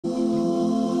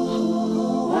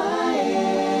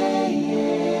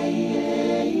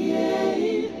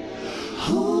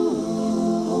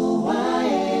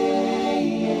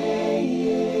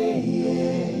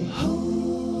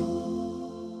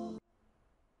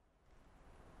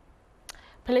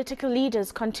Political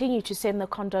leaders continue to send their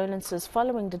condolences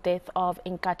following the death of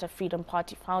Inkatha Freedom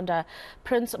Party founder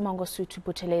Prince Mangosuthu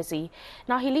Buthelezi.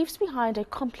 Now, he leaves behind a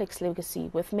complex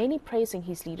legacy, with many praising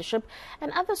his leadership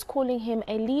and others calling him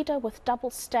a leader with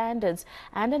double standards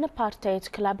and an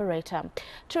apartheid collaborator.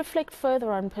 To reflect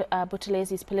further on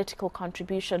Buthelezi's political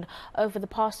contribution over the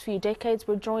past few decades,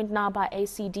 we're joined now by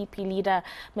ACDP leader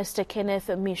Mr. Kenneth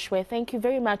Meshoe. Thank you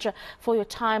very much for your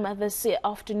time this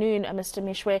afternoon, Mr.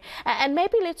 Meshoe. And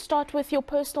maybe let's start with your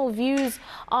personal views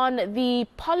on the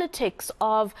politics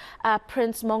of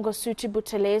Prince Mangosuthu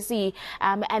Buthelezi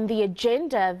and the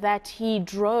agenda that he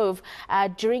drove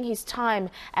during his time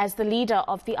as the leader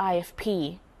of the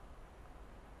IFP.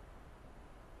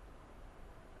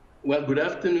 Well, good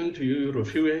afternoon to you,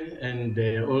 Rofiwe, and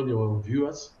all your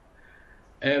viewers.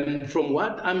 From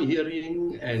what I'm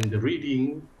hearing and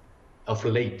reading of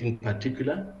late in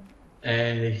particular,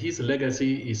 his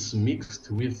legacy is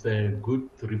mixed with good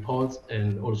reports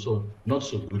and also not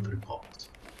so good reports.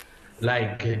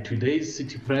 Like today's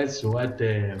city press, what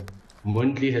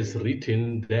Mondli has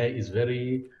written there is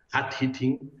very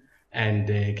hard-hitting, and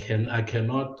I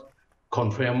cannot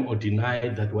confirm or deny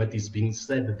that what is being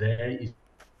said there is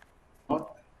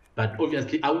not. But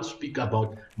obviously, I would speak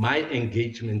about my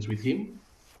engagements with him,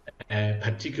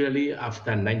 particularly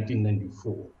after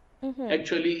 1994.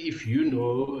 Actually, if you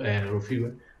know,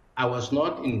 Rofiwe, I was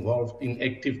not involved in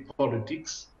active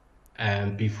politics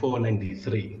before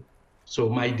 93. So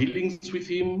my dealings with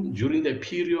him during the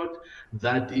period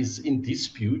that is in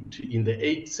dispute in the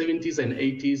 70s and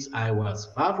 80s, I was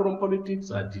far from politics.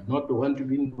 I did not want to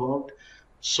be involved.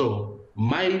 So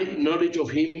my knowledge of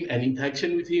him and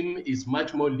interaction with him is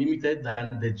much more limited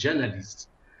than the journalists.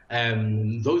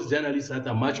 Those journalists that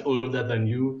are much older than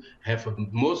you have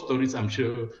more stories, I'm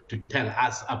sure, to tell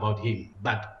us about him.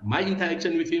 But my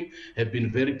interaction with him have been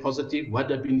very positive.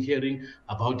 What I've been hearing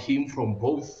about him from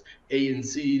both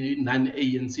ANC,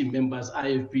 non-ANC members,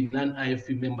 IFP,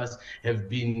 non-IFP members have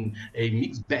been a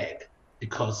mixed bag,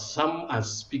 because some are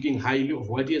speaking highly of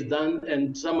what he has done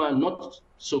and some are not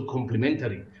so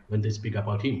complimentary when they speak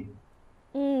about him.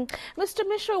 Mr.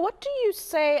 Meshoe, what do you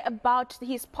say about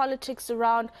his politics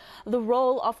around the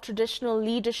role of traditional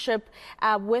leadership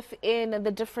within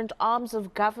the different arms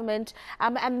of government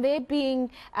and there being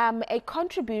a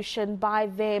contribution by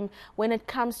them when it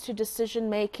comes to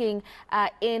decision-making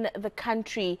in the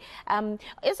country?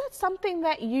 Is it something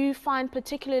that you find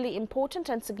particularly important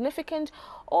and significant,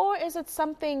 or is it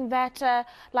something that,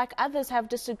 like others have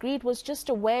disagreed, was just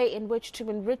a way in which to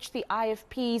enrich the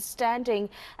IFP's standing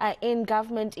in government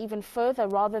even further,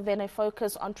 rather than a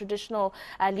focus on traditional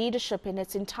leadership in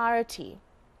its entirety?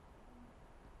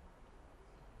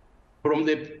 From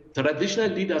the traditional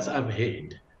leaders I've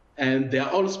heard, and they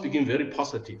are all speaking very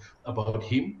positive about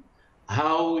him,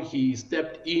 how he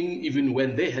stepped in even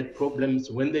when they had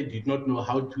problems, when they did not know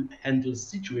how to handle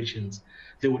situations.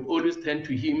 They would always turn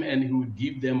to him and he would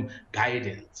give them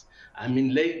guidance. I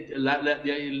mean,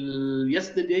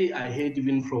 yesterday I heard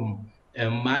even from a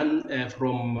man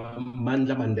from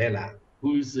Mandla Mandela,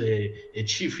 who is a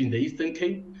chief in the Eastern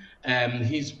Cape.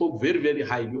 He spoke very, very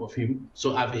highly of him.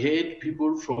 So I've heard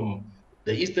people from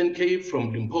the Eastern Cape,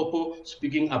 from Limpopo,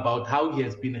 speaking about how he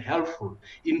has been helpful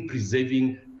in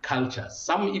preserving cultures.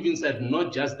 Some even said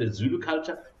not just the Zulu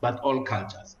culture, but all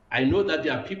cultures. I know that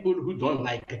there are people who don't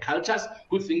like the cultures,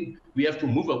 who think we have to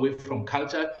move away from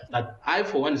culture, but I,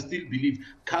 for one, still believe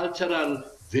cultural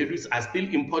values are still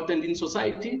important in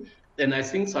society. And I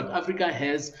think South Africa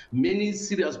has many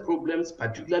serious problems,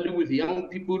 particularly with young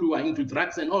people who are into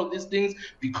drugs and all these things,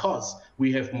 because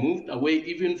we have moved away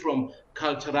even from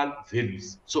cultural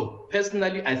values. So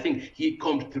personally, I think he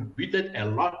contributed a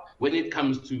lot when it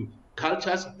comes to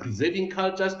cultures, preserving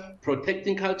cultures,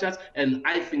 protecting cultures, and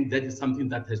I think that is something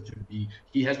that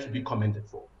he has to be commended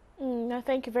for. No,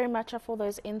 thank you very much for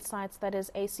those insights. That is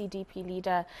ACDP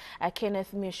leader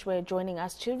Kenneth Meshoe joining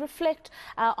us to reflect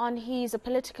on his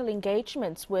political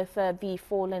engagements with the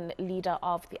fallen leader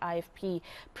of the IFP,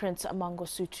 Prince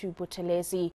Mangosuthu Buthelezi.